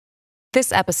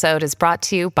This episode is brought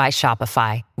to you by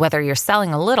Shopify. Whether you're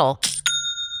selling a little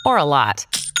or a lot,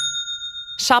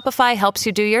 Shopify helps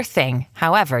you do your thing,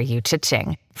 however you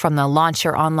cha-ching. From the launch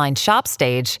your online shop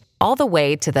stage, all the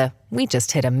way to the we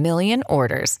just hit 1 million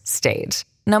orders stage.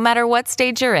 No matter what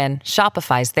stage you're in,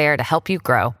 Shopify's there to help you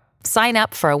grow. Sign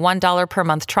up for a $1 per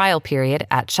month trial period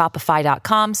at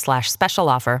shopify.com/special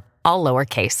offer, all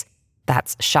lowercase.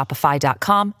 That's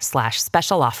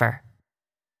shopify.com/special offer.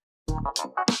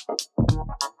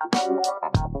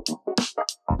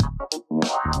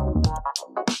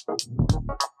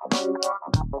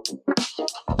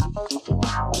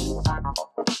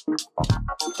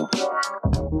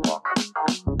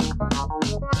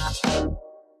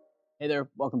 Hey there,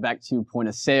 welcome back to Point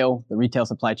of Sale, the retail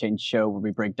supply chain show where we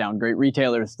break down great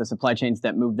retailers, the supply chains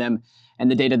that move them,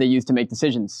 and the data they use to make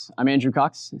decisions. I'm Andrew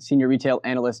Cox, Senior Retail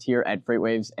Analyst here at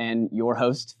FreightWaves and your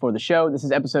host for the show. This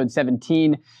is episode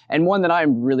 17 and one that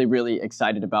I'm really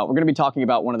excited about. We're going to be talking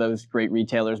about one of those great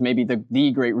retailers, maybe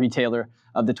the great retailer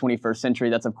of the 21st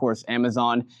century. That's, of course,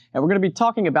 Amazon. And we're going to be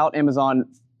talking about Amazon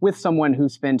with someone who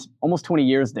spent almost 20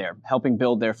 years there, helping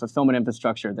build their fulfillment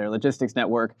infrastructure, their logistics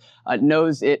network,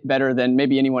 knows it better than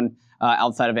maybe anyone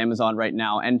outside of Amazon right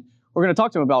now. And we're going to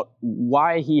talk to him about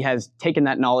why he has taken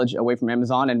that knowledge away from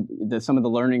Amazon and some of the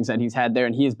learnings that he's had there.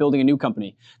 And he is building a new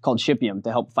company called Shipium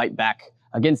to help fight back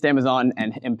against Amazon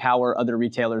and empower other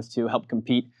retailers to help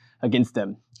compete against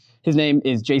them. His name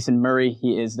is Jason Murray.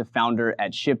 He is the founder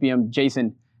at Shipium.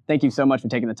 Jason, thank you so much for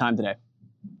taking the time today.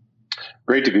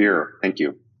 Great to be here. Thank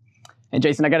you. And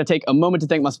Jason, I got to take a moment to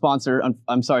thank my sponsor.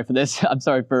 I'm sorry for this. I'm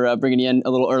sorry for bringing you in a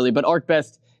little early, but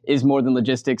ArcBest is more than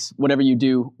logistics. Whatever you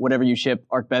do, whatever you ship,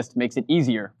 ArcBest makes it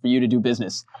easier for you to do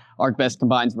business. ArcBest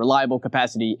combines reliable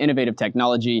capacity, innovative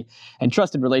technology, and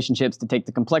trusted relationships to take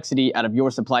the complexity out of your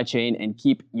supply chain and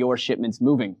keep your shipments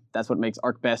moving. That's what makes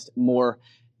ArcBest more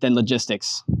than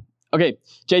logistics. Okay,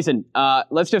 Jason,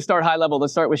 let's just start high level.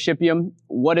 Let's start with Shipium.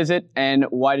 What is it and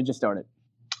why did you start it?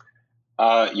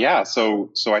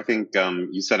 So I think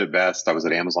you said it best. I was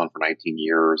at Amazon for 19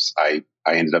 years. I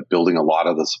ended up building a lot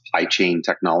of the supply chain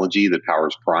technology that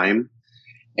powers Prime.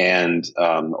 And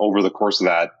over the course of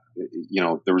that,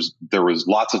 there was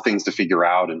lots of things to figure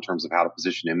out in terms of how to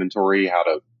position inventory, how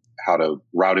to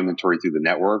route inventory through the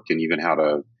network, and even how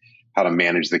to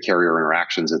manage the carrier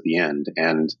interactions at the end.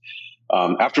 And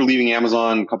after leaving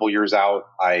Amazon a couple years out,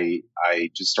 I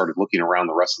just started looking around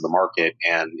the rest of the market,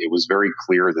 and it was very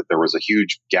clear that there was a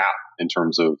huge gap in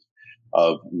terms of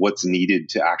what's needed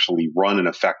to actually run an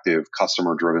effective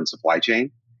customer-driven supply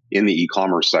chain in the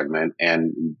e-commerce segment.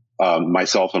 And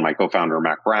myself and my co-founder,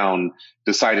 Mac Brown,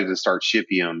 decided to start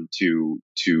Shipium to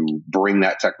bring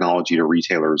that technology to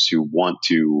retailers who want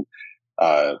to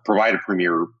provide a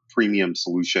premium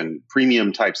solution,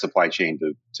 premium type supply chain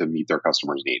to meet their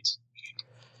customers' needs.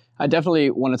 I definitely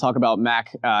want to talk about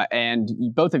Mac and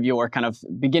both of you are kind of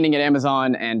beginning at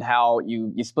Amazon and how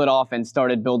you split off and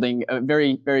started building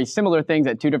very similar things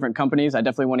at two different companies. I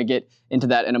definitely want to get into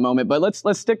that in a moment, but let's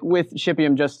stick with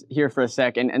Shipium just here for a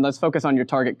sec and let's focus on your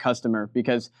target customer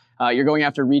because you're going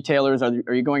after retailers.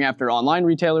 Are you going after online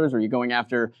retailers? Are you going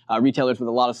after retailers with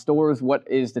a lot of stores? What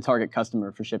is the target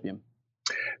customer for Shipium?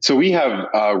 So we have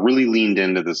really leaned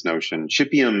into this notion.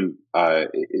 Shipium,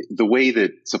 the way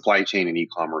that supply chain and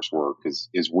e-commerce work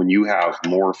is when you have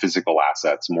more physical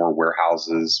assets, more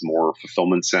warehouses, more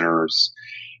fulfillment centers,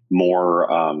 more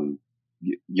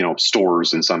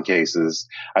stores in some cases.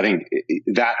 I think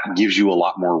that gives you a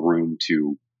lot more room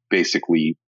to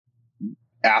basically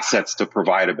assets to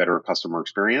provide a better customer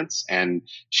experience. And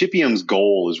Shipium's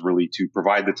goal is really to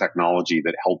provide the technology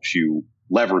that helps you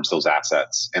leverage those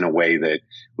assets in a way that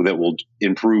will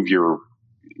improve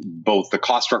both the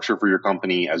cost structure for your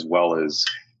company as well as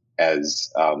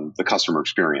the customer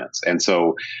experience. And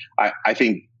so I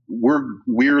think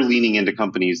we're leaning into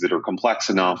companies that are complex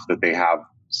enough that they have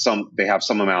some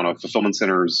amount of fulfillment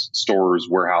centers, stores,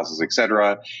 warehouses, et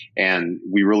cetera. And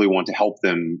we really want to help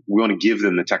them. We want to give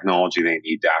them the technology they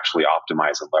need to actually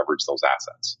optimize and leverage those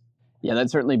assets. Yeah,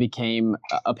 that certainly became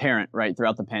apparent, right,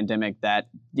 throughout the pandemic that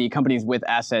the companies with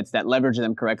assets that leverage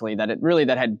them correctly, that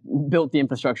had built the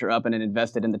infrastructure up and had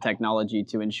invested in the technology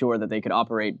to ensure that they could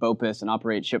operate BOPIS and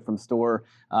operate ship from store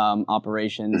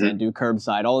operations and do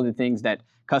curbside, all of the things that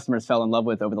customers fell in love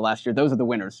with over the last year. Those are the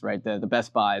winners, right? The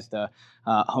Best Buys, the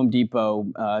Home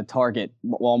Depot, Target,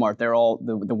 Walmart. They're all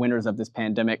the winners of this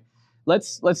pandemic.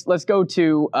 Let's go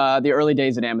to the early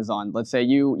days at Amazon. Let's say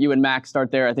you and Mac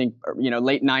start there. I think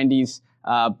late 90s.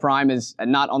 Prime is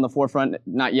not on the forefront,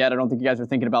 not yet. I don't think you guys are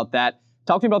thinking about that.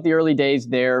 Talk to me about the early days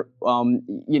there.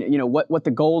 What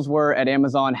the goals were at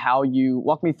Amazon. How you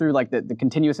walk me through like the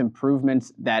continuous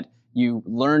improvements that you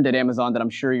learned at Amazon that I'm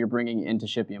sure you're bringing into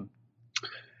Shipium?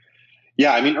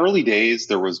 Yeah, I mean, early days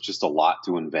there was just a lot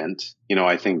to invent.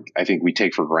 I think we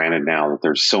take for granted now that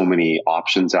there's so many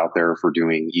options out there for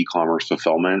doing e-commerce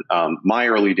fulfillment. My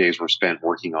early days were spent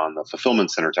working on the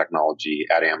fulfillment center technology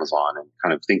at Amazon and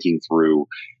kind of thinking through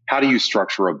how do you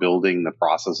structure a building, the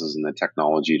processes and the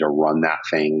technology to run that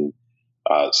thing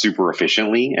super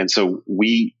efficiently. And so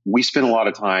we spent a lot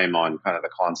of time on kind of the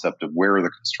concept of where are the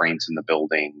constraints in the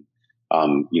building.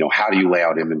 How do you lay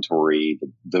out inventory,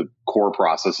 the core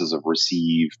processes of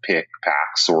receive, pick,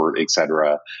 pack, sort, et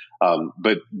cetera.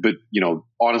 But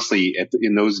honestly,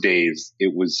 in those days,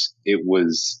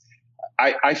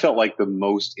 I felt like the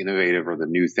most innovative or the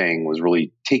new thing was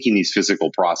really taking these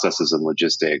physical processes and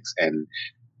logistics and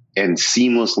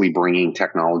seamlessly bringing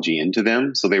technology into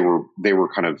them. So it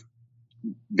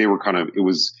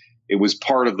was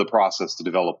part of the process to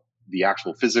develop the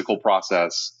actual physical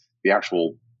process, the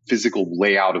actual physical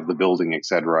layout of the building, et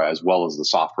cetera, as well as the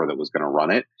software that was going to run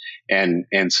it.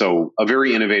 And so a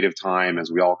very innovative time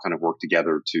as we all kind of worked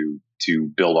together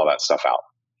to build all that stuff out.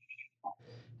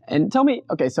 And tell me,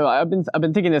 okay, so I've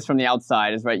been thinking this from the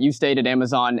outside, is right. You stayed at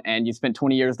Amazon and you spent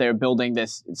 20 years there building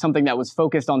something that was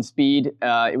focused on speed.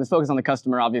 It was focused on the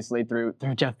customer, obviously, through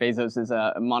Jeff Bezos's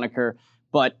moniker,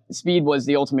 but speed was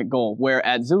the ultimate goal. Where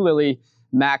at Zulily,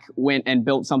 Mac went and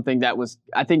built something that was,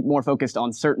 I think, more focused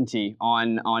on certainty,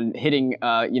 on hitting,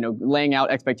 laying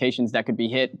out expectations that could be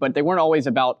hit, but they weren't always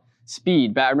about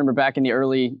speed. I remember back in the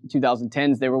early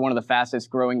 2010s, they were one of the fastest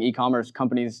growing e-commerce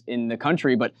companies in the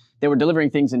country, but they were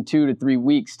delivering things in 2 to 3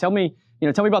 weeks. Tell me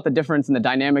about the difference in the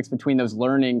dynamics between those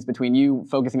learnings, between you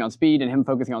focusing on speed and him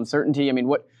focusing on certainty. I mean,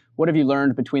 what have you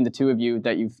learned between the two of you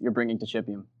that you're bringing to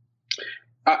Shipium?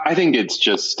 I think it's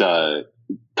just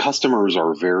customers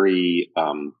are very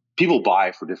people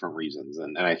buy for different reasons,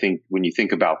 and I think when you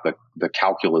think about the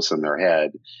calculus in their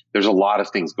head, there's a lot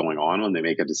of things going on when they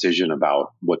make a decision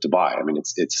about what to buy. I mean,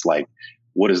 it's like,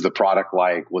 what is the product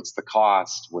like? What's the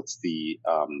cost? What's the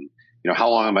how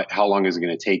long is it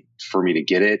going to take for me to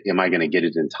get it? Am I going to get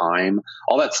it in time?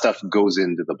 All that stuff goes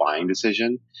into the buying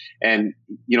decision, and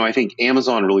I think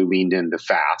Amazon really leaned into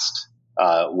fast.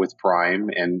 With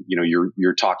Prime, and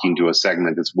you're talking to a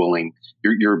segment that's willing.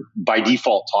 You're by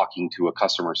default talking to a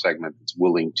customer segment that's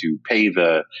willing to pay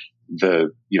the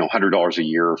 $100 a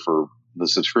year for the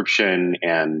subscription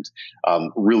and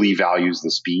really values the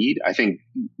speed. I think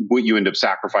what you end up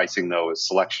sacrificing though is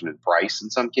selection and price in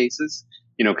some cases.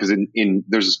 Because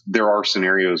there are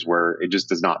scenarios where it just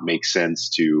does not make sense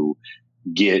to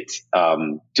get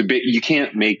you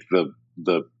can't make the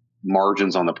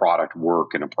margins on the product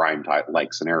work in a Prime type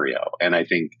like scenario. And I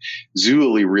think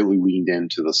Zulily really leaned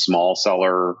into the small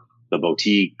seller, the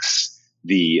boutiques,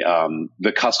 the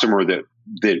customer that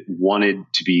wanted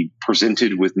to be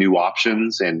presented with new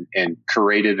options and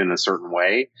curated in a certain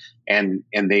way. And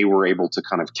they were able to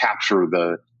kind of capture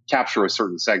a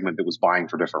certain segment that was buying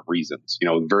for different reasons,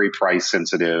 very price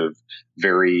sensitive,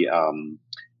 very,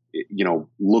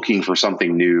 looking for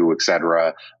something new, et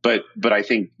cetera. But I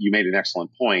think you made an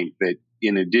excellent point that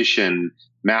in addition,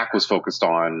 Mac was focused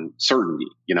on certainty,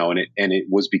 and it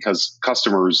was because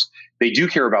customers, they do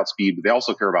care about speed, but they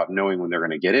also care about knowing when they're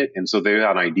going to get it. And so they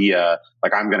had an idea,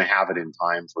 like, I'm going to have it in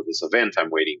time for this event I'm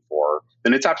waiting for,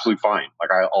 then it's absolutely fine. Like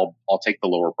I'll take the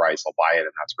lower price, I'll buy it,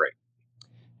 and that's great.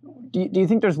 Do you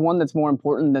think there's one that's more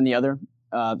important than the other,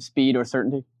 speed or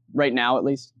certainty, right now at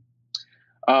least?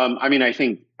 I mean, I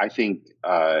think,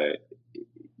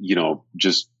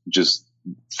 just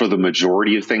for the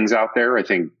majority of things out there, I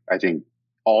think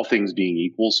all things being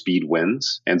equal, speed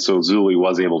wins. And so Zulily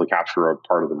was able to capture a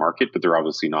part of the market, but they're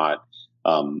obviously not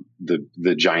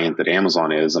the giant that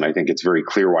Amazon is. And I think it's very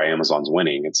clear why Amazon's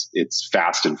winning. It's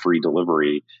fast and free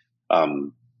delivery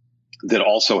that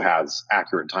also has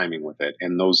accurate timing with it.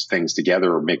 And those things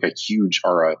together make a huge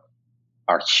part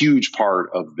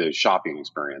of the shopping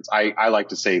experience. I like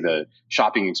to say the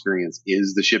shopping experience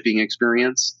is the shipping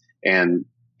experience. And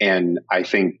I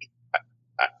think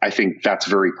that's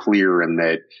very clear in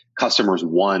that customers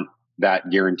want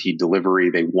that guaranteed delivery.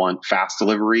 They want fast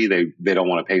delivery. They don't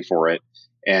want to pay for it.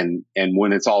 And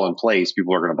when it's all in place,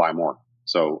 people are going to buy more.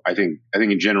 So I think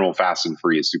in general, fast and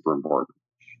free is super important.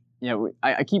 Yeah.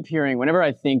 I keep hearing, whenever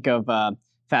I think of,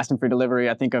 fast and free delivery,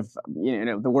 I think of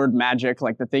the word magic.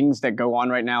 Like, the things that go on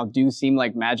right now do seem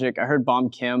like magic. I heard Bom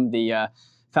Kim, the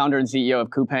founder and CEO of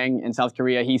Coupang in South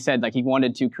Korea, he said he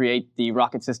wanted to create the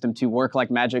rocket system to work like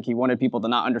magic. He wanted people to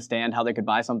not understand how they could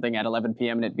buy something at 11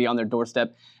 p.m. and it'd be on their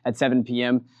doorstep at 7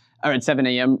 p.m. or at 7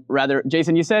 a.m. rather.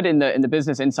 Jason, you said in the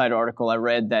Business Insider article I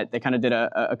read that they kind of did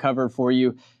a cover for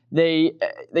you.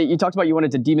 You talked about you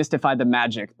wanted to demystify the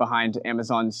magic behind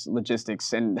Amazon's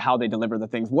logistics and how they deliver the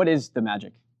things. What is the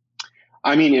magic?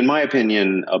 I mean, in my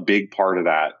opinion, a big part of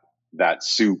that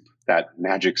soup, that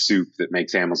magic soup that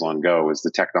makes Amazon go, is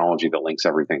the technology that links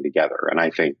everything together. And I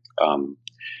think,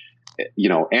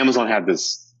 Amazon had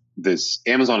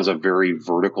Amazon is a very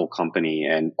vertical company,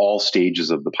 and all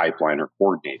stages of the pipeline are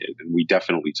coordinated. And we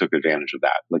definitely took advantage of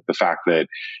that. Like the fact that,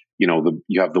 you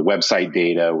have the website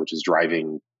data, which is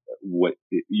driving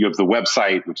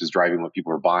which is driving what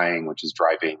people are buying, which is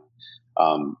driving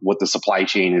what the supply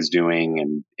chain is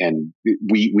doing, and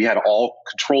we had all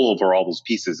control over all those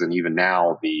pieces, and even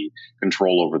now the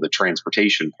control over the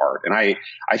transportation part. And I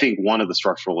think one of the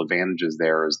structural advantages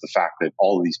there is the fact that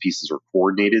all of these pieces are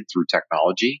coordinated through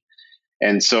technology.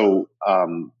 And so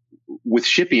with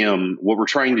Shipium, what we're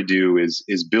trying to do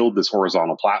is build this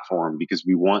horizontal platform, because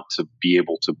we want to be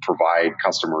able to provide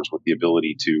customers with the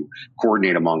ability to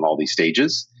coordinate among all these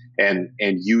stages, and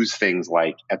use things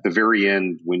like at the very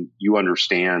end, when you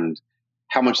understand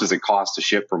how much does it cost to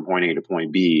ship from point A to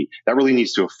point B, that really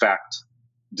needs to affect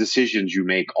decisions you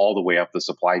make all the way up the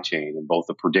supply chain in both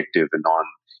a predictive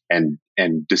and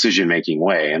decision making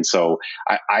way. And so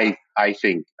I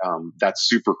think that's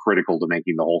super critical to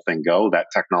making the whole thing go, that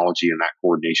technology and that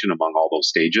coordination among all those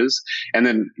stages. And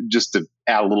then just to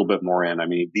add a little bit more in, I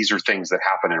mean, these are things that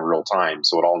happen in real time,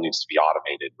 so it all needs to be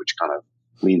automated, which kind of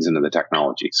leans into the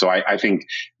technology. So I think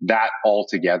that all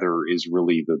together is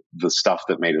really the stuff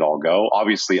that made it all go.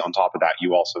 Obviously, on top of that,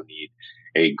 you also need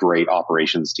a great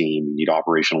operations team, you need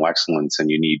operational excellence, and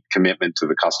you need commitment to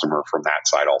the customer from that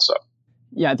side also.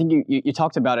 Yeah, I think you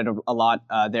talked about it a lot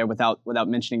there without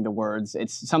mentioning the words.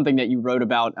 It's something that you wrote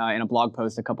about in a blog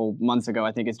post a couple months ago.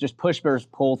 I think it's just push versus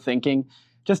pull thinking.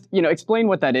 Just explain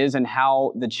what that is and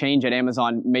how the change at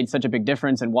Amazon made such a big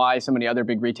difference, and why so many other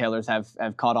big retailers have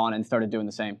caught on and started doing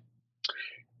the same.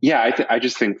 Yeah, I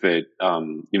just think that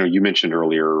you mentioned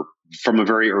earlier, from a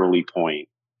very early point,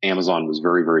 Amazon was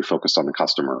very, very focused on the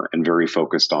customer and very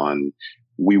focused on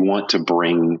we want to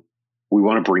bring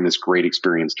this great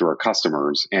experience to our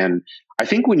customers. And I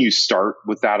think when you start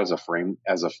with that as a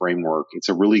framework, it's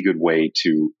a really good way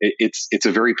to. It's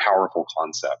a very powerful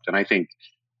concept, and I think.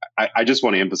 I just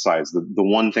want to emphasize the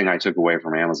one thing I took away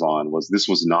from Amazon was this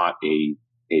was not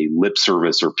a lip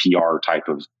service or PR type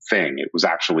of thing. It was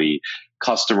actually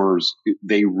customers.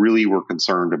 They really were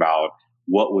concerned about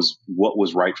what was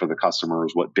right for the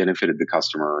customers, what benefited the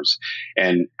customers.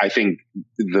 And I think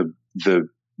the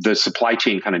supply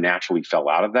chain kind of naturally fell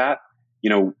out of that,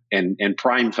 and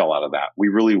Prime fell out of that. We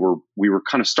were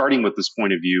kind of starting with this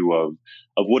point of view of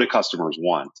what do customers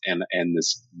want, and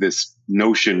this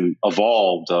notion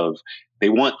evolved of they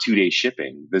want 2-day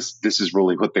shipping. This is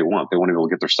really what they want. They want to be able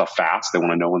to get their stuff fast. They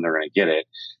want to know when they're going to get it.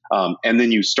 And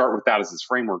then you start with that as this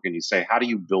framework, and you say, how do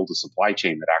you build a supply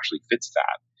chain that actually fits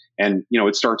that? And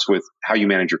it starts with how you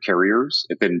manage your carriers.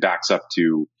 It then backs up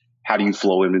to how do you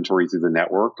flow inventory through the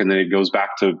network? And then it goes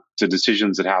back to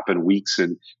decisions that happen weeks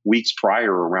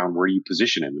prior around where you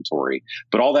position inventory.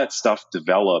 But all that stuff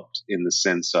developed in the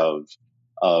sense of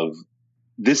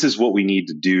this is what we need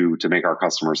to do to make our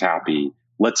customers happy.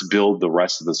 Let's build the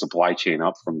rest of the supply chain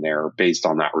up from there based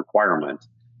on that requirement.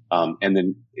 And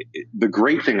then the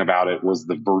great thing about it was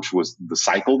the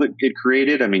cycle that it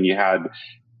created. I mean, you had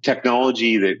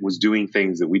technology that was doing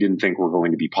things that we didn't think were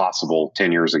going to be possible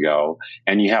 10 years ago.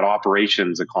 And you had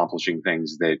operations accomplishing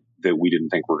things that we didn't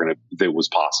think that was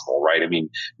possible, right? I mean,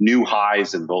 new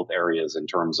highs in both areas in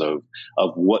terms of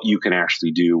what you can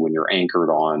actually do when you're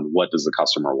anchored on what does the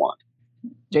customer want.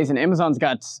 Jason, Amazon's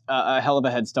got a hell of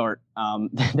a head start.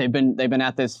 They've been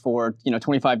at this for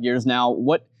 25 years now.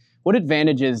 What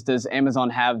advantages does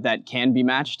Amazon have that can be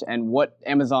matched, and what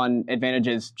Amazon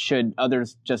advantages should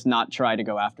others just not try to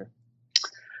go after?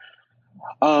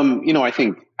 I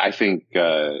think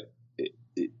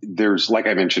there's, like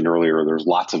I mentioned earlier, there's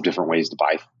lots of different ways to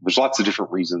buy. There's lots of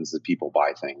different reasons that people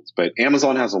buy things, but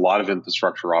Amazon has a lot of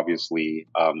infrastructure. Obviously,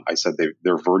 I said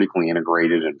they're vertically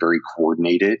integrated and very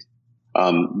coordinated.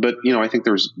 But I think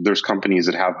there's companies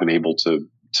that have been able to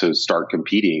start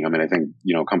competing. I mean, I think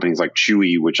companies like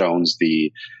Chewy, which owns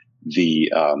the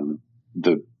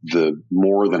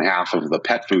more than half of the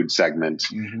pet food segment,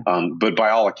 but by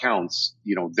all accounts,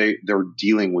 they're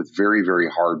dealing with very, very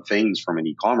hard things from an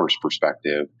e-commerce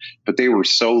perspective. But they were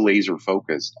so laser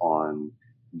focused on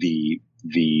the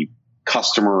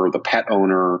customer, the pet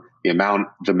owner, the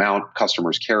amount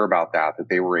customers care about that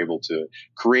they were able to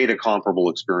create a comparable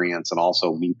experience and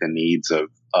also meet the needs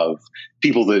of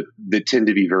people that tend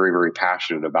to be very, very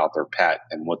passionate about their pet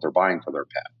and what they're buying for their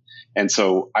pet. And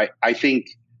so I think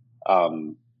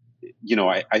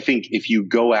I think if you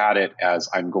go at it as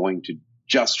I'm going to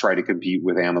just try to compete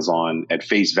with Amazon at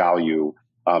face value,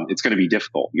 it's going to be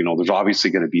difficult. There's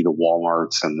obviously going to be the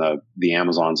Walmarts and the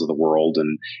Amazons of the world,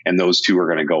 and those two are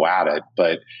going to go at it.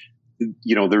 But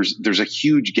there's a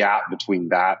huge gap between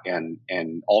that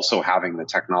and also having the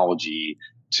technology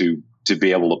to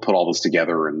be able to put all this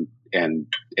together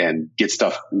and get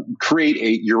stuff,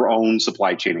 create your own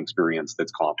supply chain experience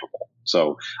that's comparable.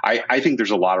 So I think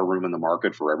there's a lot of room in the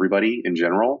market for everybody in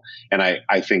general. And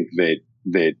I think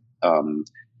that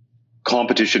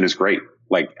competition is great.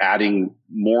 Like adding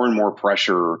more and more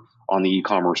pressure on the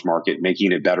e-commerce market,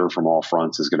 making it better from all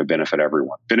fronts is going to benefit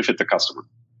everyone, benefit the customer,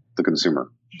 the consumer.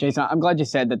 Jason, I'm glad you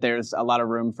said that there's a lot of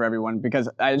room for everyone, because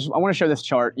I want to show this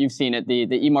chart. You've seen it, the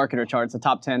eMarketer charts, the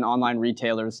top 10 online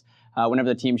retailers. Whenever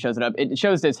the team shows it up, it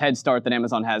shows this head start that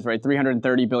Amazon has, right?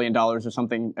 $330 billion or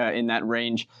something in that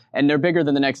range. And they're bigger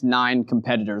than the next 9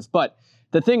 competitors. But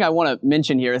the thing I want to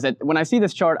mention here is that when I see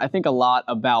this chart, I think a lot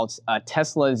about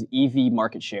Tesla's EV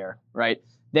market share, right?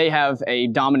 They have a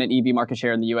dominant EV market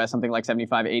share in the US, something like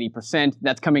 75, 80%.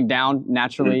 That's coming down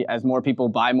naturally as more people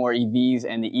buy more EVs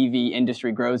and the EV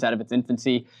industry grows out of its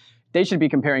infancy. They should be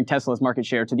comparing Tesla's market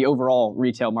share to the overall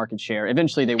retail market share.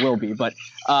 Eventually they will be, but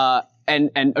and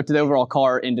to the overall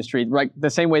car industry, right? The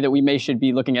same way that we should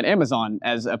be looking at Amazon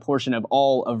as a portion of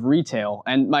all of retail.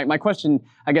 And my question,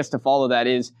 I guess, to follow that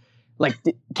is, like,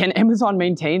 can Amazon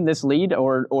maintain this lead,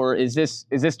 or is this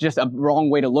just a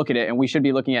wrong way to look at it, and we should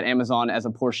be looking at Amazon as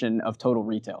a portion of total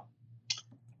retail?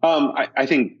 I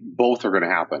think both are going to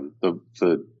happen.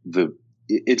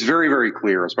 It's very, very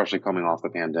clear, especially coming off the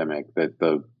pandemic, that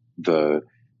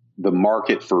the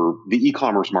market for the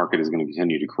e-commerce market is going to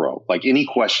continue to grow. Like, any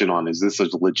question on, is this a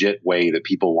legit way that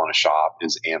people want to shop,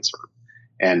 is answered.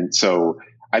 And so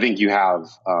I think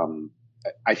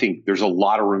I think there's a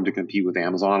lot of room to compete with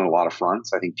Amazon on a lot of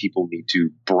fronts. I think people need to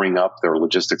bring up their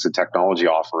logistics and technology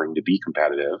offering to be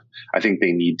competitive. I think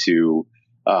they need to,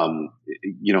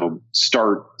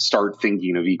 start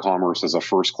thinking of e-commerce as a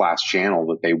first-class channel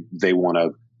that they want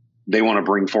to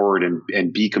bring forward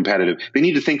and be competitive. They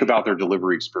need to think about their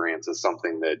delivery experience as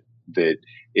something that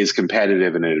is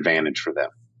competitive and an advantage for them.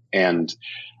 And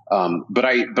but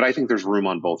I think there's room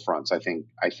on both fronts. I think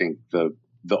the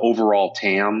overall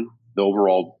TAM, the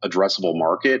overall addressable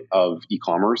market of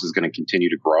e-commerce, is going to continue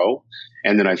to grow.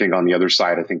 And then I think on the other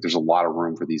side, I think there's a lot of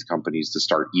room for these companies to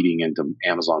start eating into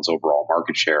Amazon's overall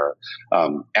market share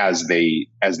as they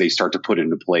start to put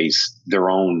into place their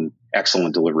own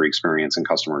excellent delivery experience and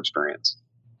customer experience.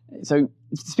 So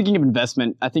speaking of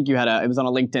investment, I think it was on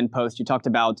a LinkedIn post. You talked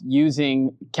about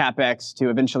using CapEx to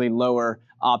eventually lower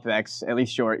OpEx, at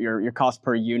least your cost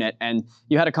per unit. And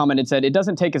you had a comment that said, it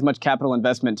doesn't take as much capital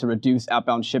investment to reduce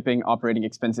outbound shipping operating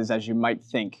expenses as you might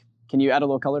think. Can you add a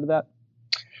little color to that?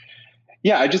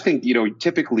 Yeah, I just think,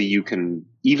 typically you can,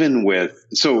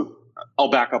 so I'll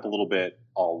back up a little bit.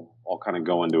 I'll kind of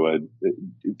go into it.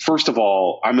 First of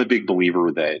all, I'm a big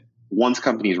believer that once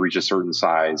companies reach a certain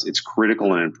size, it's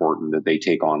critical and important that they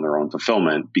take on their own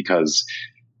fulfillment, because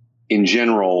in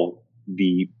general,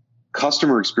 the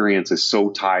customer experience is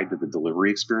so tied to the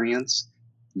delivery experience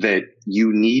that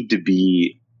you need to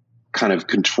be kind of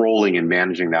controlling and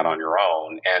managing that on your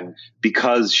own. And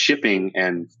because shipping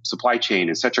and supply chain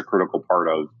is such a critical part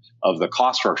of the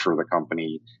cost structure of the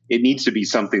company, it needs to be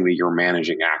something that you're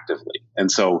managing actively. And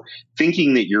so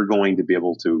thinking that you're going to be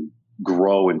able to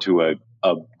grow into a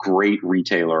great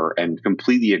retailer and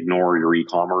completely ignore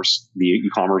the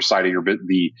e-commerce side of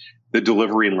the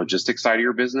delivery and logistics side of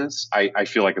your business, I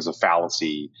feel like is a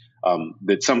fallacy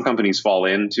that some companies fall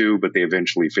into, but they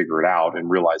eventually figure it out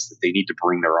and realize that they need to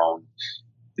bring their own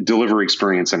delivery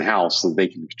experience in-house so that they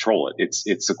can control it.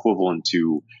 It's equivalent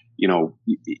to,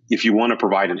 if you want to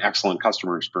provide an excellent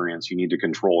customer experience, you need to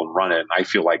control and run it. And I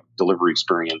feel like delivery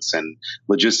experience and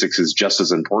logistics is just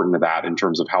as important to that in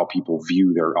terms of how people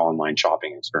view their online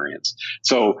shopping experience.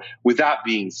 So with that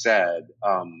being said,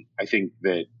 I think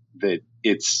that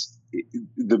it's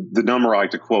the number I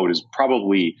like to quote is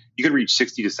probably you can reach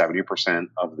 60 to 70%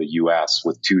 of the US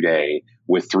with 2-day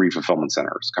with 3 fulfillment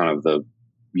centers, kind of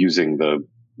using the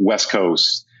West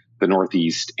Coast, the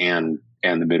Northeast, and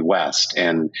the Midwest.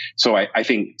 And so I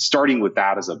think starting with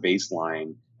that as a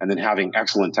baseline and then having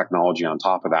excellent technology on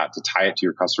top of that to tie it to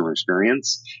your customer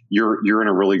experience, you're in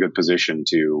a really good position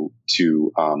to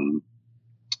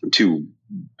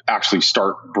actually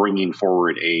start bringing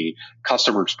forward a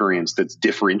customer experience that's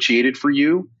differentiated for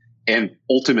you and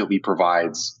ultimately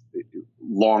provides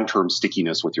long-term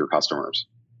stickiness with your customers.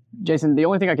 Jason, the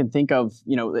only thing I can think of,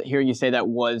 hearing you say that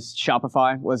was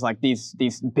Shopify, was like these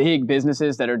big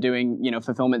businesses that are doing,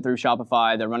 fulfillment through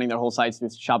Shopify. They're running their whole sites through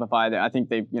Shopify. I think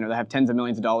they have tens of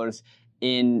millions of dollars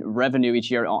in revenue each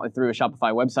year through a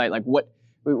Shopify website. Like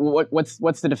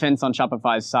what's the defense on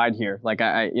Shopify's side here? Like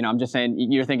I'm just saying,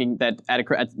 you're thinking that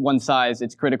at one size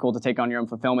it's critical to take on your own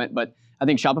fulfillment, but I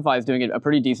think Shopify is doing a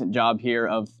pretty decent job here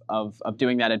of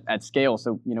doing that at scale.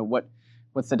 So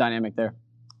what's the dynamic there?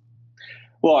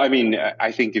 Well, I mean,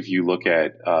 I think if you look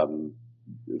at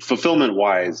fulfillment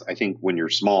wise, I think when you're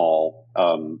small,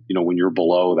 when you're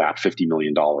below that $50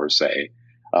 million, say,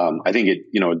 I think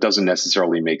it doesn't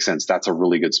necessarily make sense. That's a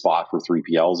really good spot for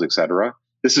 3PLs, et cetera.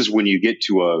 This is when you get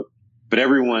to but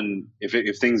everyone,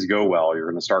 if things go well, you're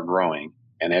going to start growing.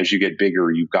 And as you get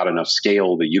bigger, you've got enough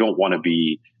scale that you don't want to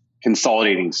be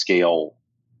consolidating scale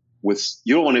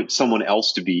you don't want someone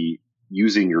else to be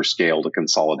using your scale to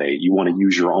consolidate. You want to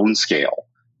use your own scale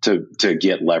to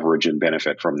get leverage and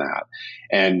benefit from that.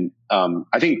 And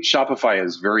I think Shopify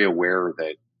is very aware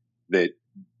that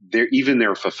even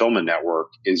their fulfillment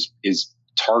network is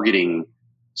targeting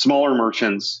smaller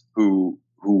merchants who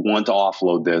want to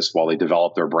offload this while they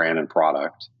develop their brand and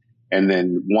product. And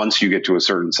then once you get to a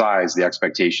certain size, the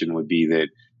expectation would be that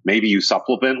maybe you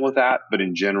supplement with that, but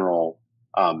in general,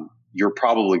 you're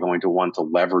probably going to want to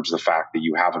leverage the fact that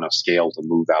you have enough scale to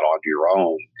move that onto your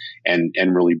own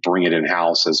and really bring it in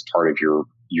house as part of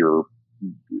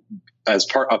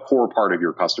a core part of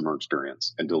your customer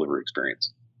experience and delivery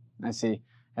experience. I see.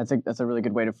 That's a really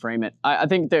good way to frame it. I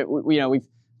think that we've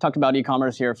talked about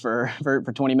e-commerce here for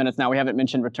 20 minutes now. We haven't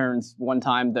mentioned returns one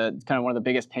time. The kind of one of the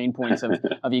biggest pain points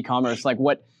of e-commerce. Like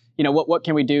what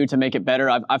can we do to make it better?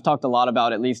 I've talked a lot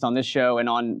about, at least on this show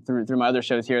and through my other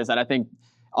shows here, is that I think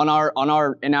in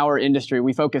our industry,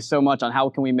 we focus so much on how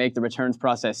can we make the returns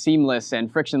process seamless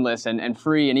and frictionless and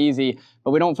free and easy,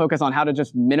 but we don't focus on how to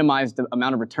just minimize the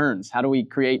amount of returns. How do we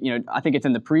create, I think it's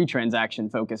in the pre-transaction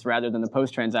focus rather than the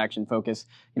post-transaction focus,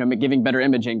 giving better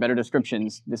imaging, better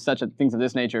descriptions, things of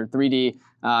this nature, 3D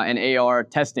and AR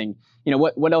testing.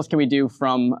 What else can we do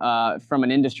from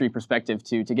an industry perspective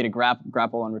to get a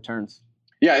grapple on returns?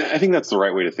 Yeah, I think that's the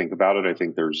right way to think about it. I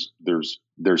think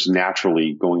there's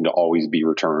naturally going to always be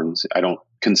returns. I don't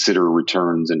consider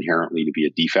returns inherently to be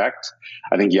a defect.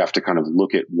 I think you have to kind of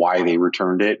look at why they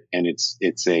returned it, and if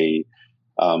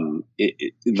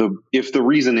the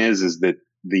reason is that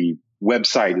the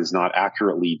website is not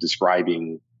accurately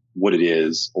describing what it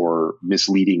is or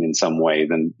misleading in some way,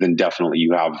 then definitely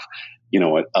you have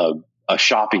a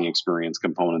shopping experience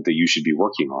component that you should be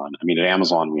working on. I mean, at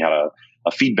Amazon, we had a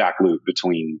feedback loop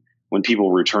between when people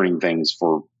were returning things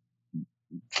for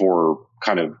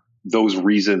kind of those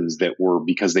reasons that were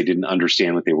because they didn't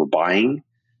understand what they were buying,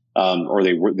 or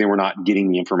they were not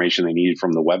getting the information they needed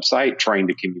from the website, trying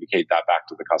to communicate that back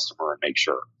to the customer and make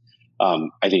sure.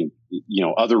 I think,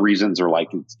 other reasons are like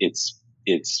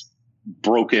it's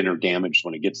broken or damaged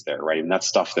when it gets there, right? And that's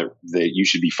stuff that you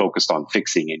should be focused on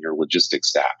fixing in your logistics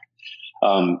stack.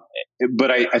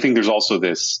 But I think there's also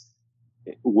this,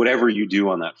 whatever you do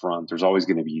on that front, there's always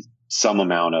going to be some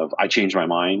amount of, I changed my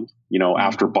mind,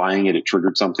 after buying it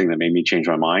triggered something that made me change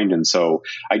my mind. And so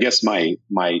I guess my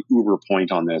uber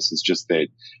point on this is just that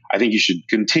I think you should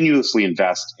continuously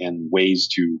invest in ways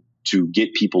to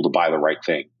get people to buy the right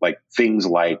thing. Like things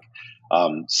like,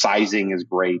 sizing is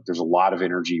great. There's a lot of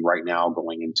energy right now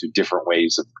going into different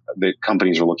ways that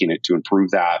companies are looking at to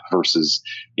improve that versus,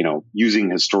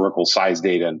 using historical size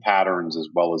data and patterns, as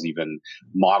well as even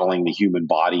modeling the human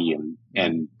body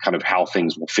and kind of how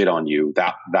things will fit on you.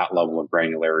 That level of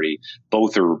granularity,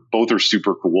 both are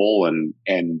super cool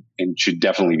and should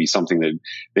definitely be something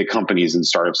that companies and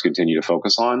startups continue to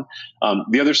focus on.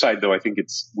 The other side, though, I think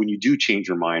it's when you do change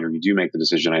your mind or you do make the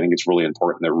decision, I think it's really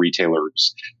important that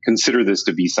retailers consider this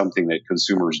to be something that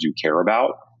consumers do care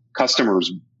about.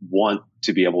 Customers want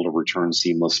to be able to return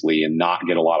seamlessly and not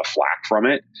get a lot of flack from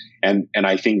it. And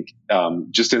I think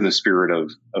just in the spirit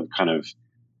of kind of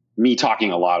me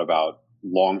talking a lot about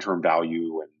long-term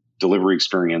value and delivery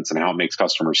experience and how it makes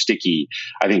customers sticky,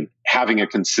 I think having a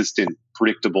consistent,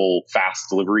 predictable, fast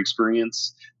delivery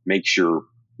experience makes your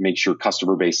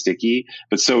customer base sticky,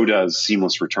 but so does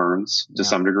seamless returns to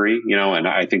some degree, and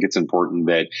I think it's important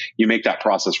that you make that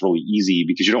process really easy,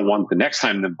 because you don't want the next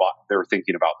time they're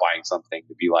thinking about buying something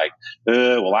to be like,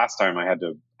 well, last time I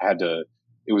had to,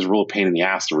 it was a real pain in the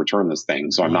ass to return this thing.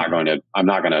 So I'm not going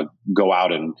to go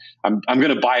out and I'm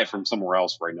going to buy it from somewhere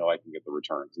else where I know I can get the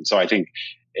returns. And so I think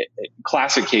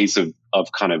classic case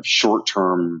of kind of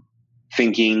short-term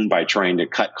thinking by trying to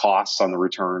cut costs on the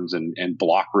returns and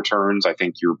block returns, I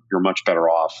think you're much better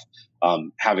off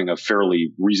having a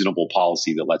fairly reasonable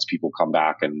policy that lets people come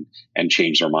back and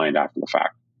change their mind after the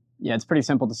fact. Yeah, it's pretty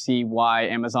simple to see why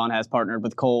Amazon has partnered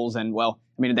with Kohl's and, well,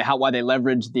 I mean, why they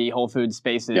leverage the Whole Foods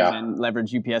spaces and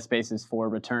leverage UPS spaces for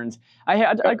returns.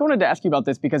 I wanted to ask you about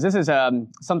this because this is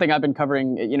something I've been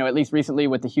covering, at least recently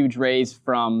with the huge raise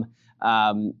from,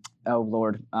 from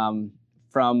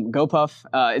GoPuff.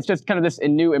 It's just kind of this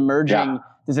new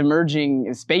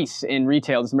emerging space in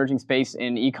retail, this emerging space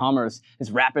in e-commerce,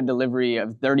 this rapid delivery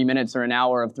of 30 minutes or an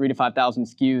hour of 3,000 to 5,000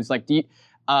 SKUs. Like,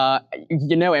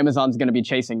 Amazon's going to be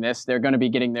chasing this. They're going to be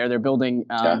getting there. They're building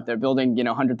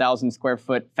 100,000 square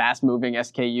foot fast moving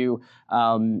SKU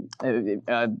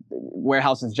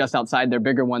warehouses just outside their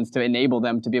bigger ones to enable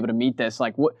them to be able to meet this.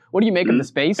 Like, what do you make of the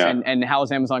space, and how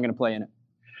is Amazon going to play in it?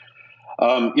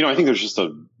 I think there's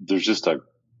just a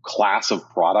class of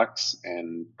products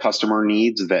and customer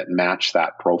needs that match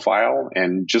that profile,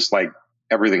 and just like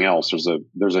everything else,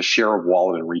 there's a share of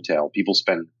wallet in retail. People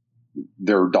spend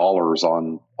their dollars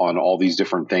on all these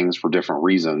different things for different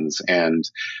reasons. And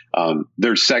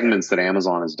there's segments that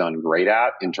Amazon has done great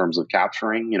at in terms of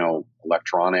capturing,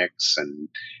 electronics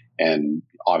and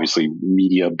obviously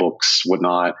media, books,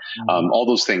 whatnot, all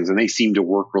those things. And they seem to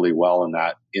work really well in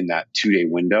that 2-day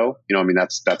window.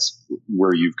 That's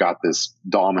where you've got this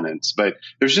dominance. But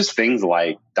there's just things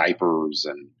like diapers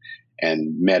and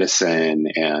medicine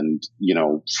and,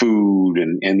 food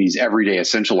and these everyday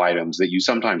essential items that you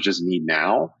sometimes just need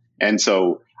now. And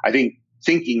so I think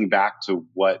thinking back to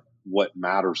what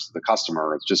matters to the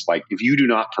customer, it's just like, if you do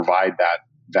not provide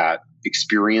that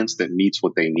experience that meets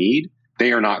what they need,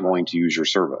 they are not going to use your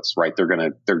service, right?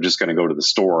 They're just going to go to the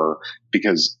store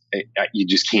because you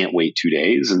just can't wait 2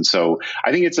 days. And so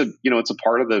I think it's a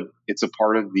part of the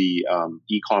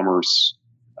e-commerce,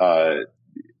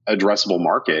 addressable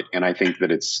market. And I think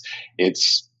that it's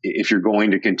if you're going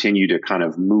to continue to kind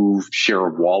of move share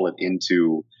of wallet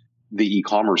into the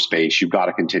e-commerce space, you've got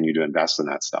to continue to invest in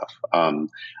that stuff.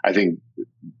 I think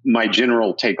my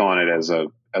general take on it as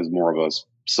more of a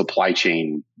supply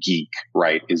chain geek,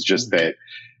 right, is just that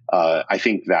I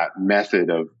think that method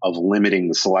of limiting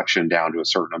the selection down to a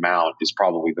certain amount is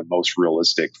probably the most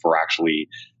realistic for actually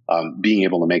being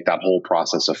able to make that whole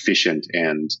process efficient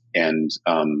and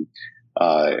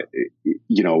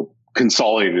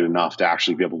consolidated enough to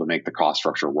actually be able to make the cost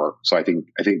structure work. So I think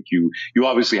you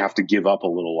obviously have to give up a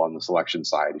little on the selection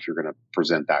side if you're going to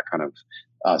present that kind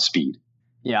of speed.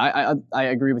 Yeah, I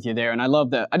agree with you there, and I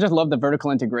just love the vertical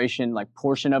integration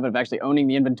portion of actually owning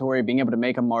the inventory, being able to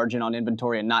make a margin on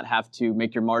inventory, and not have to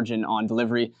make your margin on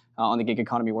delivery on the gig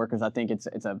economy workers. I think it's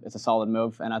a solid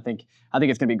move, and I think it's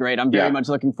going to be great. I'm very much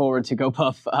looking forward to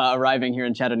GoPuff arriving here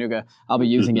in Chattanooga. I'll be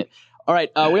using it. All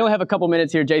right, we only have a couple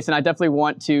minutes here, Jason. I definitely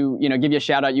want to, give you a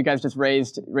shout out. You guys just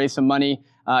raised some money.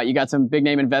 You got some big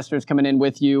name investors coming in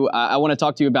with you. I want to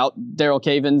talk to you about Daryl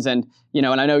Cavens, and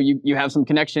I know you have some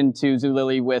connection to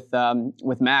Zulily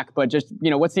with Mac, but just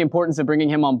what's the importance of bringing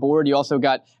him on board? You also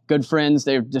got good friends.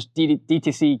 They're just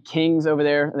DTC kings over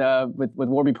there with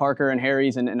Warby Parker and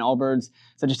Harry's and Allbirds.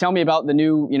 So just tell me about the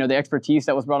new the expertise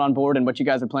that was brought on board and what you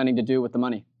guys are planning to do with the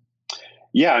money.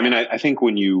 Yeah, I think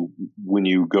when you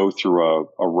go through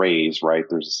a raise, right,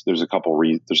 there's a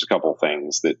couple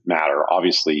things that matter.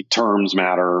 Obviously, terms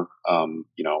matter,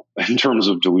 in terms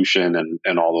of dilution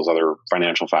and all those other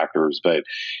financial factors. But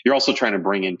you're also trying to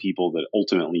bring in people that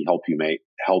ultimately help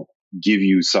give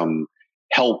you some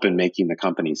help in making the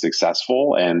company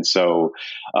successful. And so,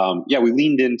 we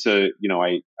leaned into,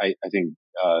 I think.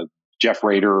 Jeff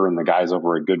Rader and the guys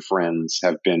over at Good Friends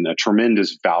have been a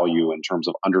tremendous value in terms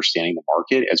of understanding the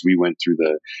market as we went through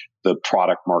the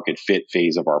product market fit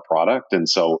phase of our product. And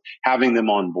so having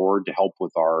them on board to help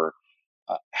with our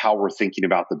how we're thinking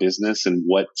about the business and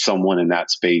what someone in that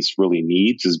space really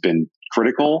needs has been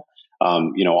critical.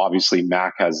 Obviously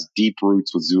Mac has deep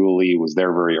roots with Zulily, was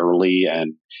there very early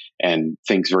and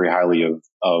thinks very highly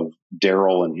of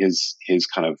Daryl and his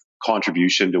kind of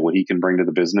contribution to what he can bring to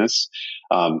the business.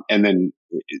 And then,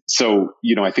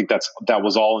 I think that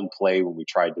was all in play when we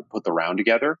tried to put the round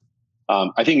together.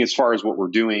 I think as far as what we're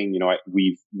doing,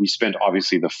 we spent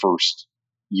obviously the first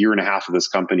year and a half of this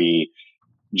company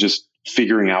just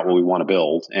figuring out what we want to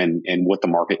build and what the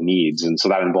market needs. And so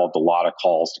that involved a lot of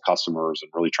calls to customers and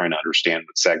really trying to understand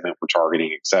what segment we're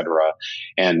targeting, et cetera.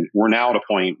 And we're now at a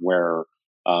point where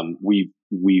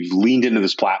we've leaned into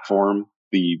this platform.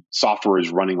 The software is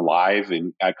running live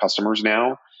at customers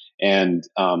now. And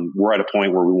we're at a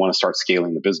point where we want to start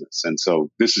scaling the business. And so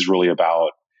this is really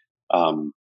about,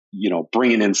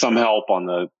 bringing in some help on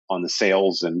the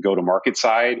sales and go to market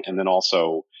side. And then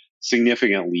also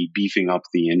significantly beefing up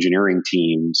the engineering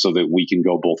team so that we can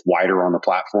go both wider on the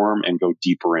platform and go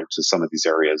deeper into some of these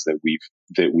areas that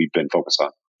we've been focused on.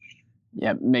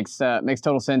 Yeah, makes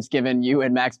total sense given you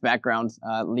and Mac's backgrounds,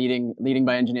 leading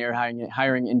by engineer,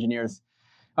 hiring engineers.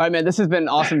 All right, man, this has been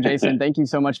awesome, Jason. Thank you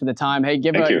so much for the time. Hey,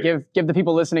 give the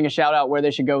people listening a shout out where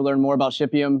they should go learn more about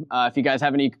Shipium. If you guys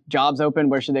have any jobs open,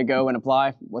 where should they go and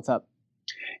apply? What's up?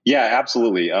 Yeah,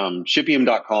 absolutely.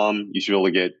 Shipium.com. You should be able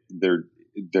to get there.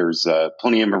 There's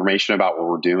plenty of information about what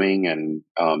we're doing and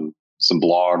some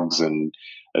blogs and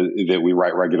that we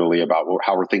write regularly about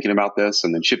how we're thinking about this.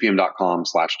 And then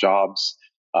shipium.com/jobs.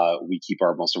 We keep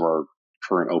most of our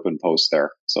current open posts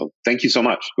there. So thank you so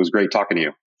much. It was great talking to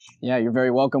you. Yeah, you're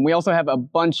very welcome. We also have a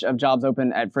bunch of jobs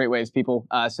open at FreightWaves, people.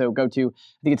 So go to,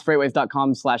 I think it's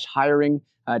freightwaves.com/hiring.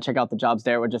 Check out the jobs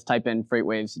there, or just type in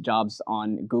FreightWaves jobs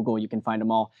on Google. You can find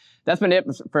them all. That's been it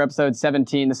for episode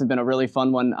 17. This has been a really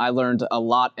fun one. I learned a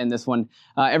lot in this one.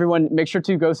 Everyone, make sure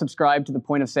to go subscribe to the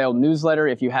Point of Sale newsletter.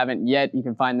 If you haven't yet, you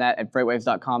can find that at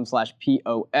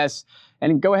freightwaves.com/POS.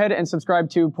 And go ahead and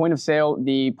subscribe to Point of Sale,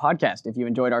 the podcast. If you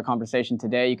enjoyed our conversation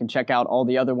today, you can check out all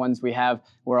the other ones we have.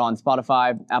 We're on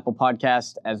Spotify, Apple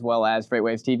Podcasts, as well as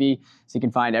FreightWaves TV. So you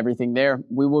can find everything there.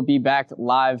 We will be back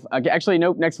live. Actually,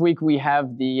 nope. Next week we have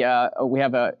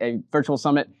a virtual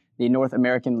summit, the North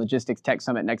American Logistics Tech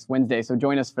Summit next Wednesday. So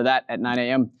join us for that at 9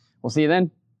 a.m. We'll see you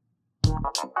then.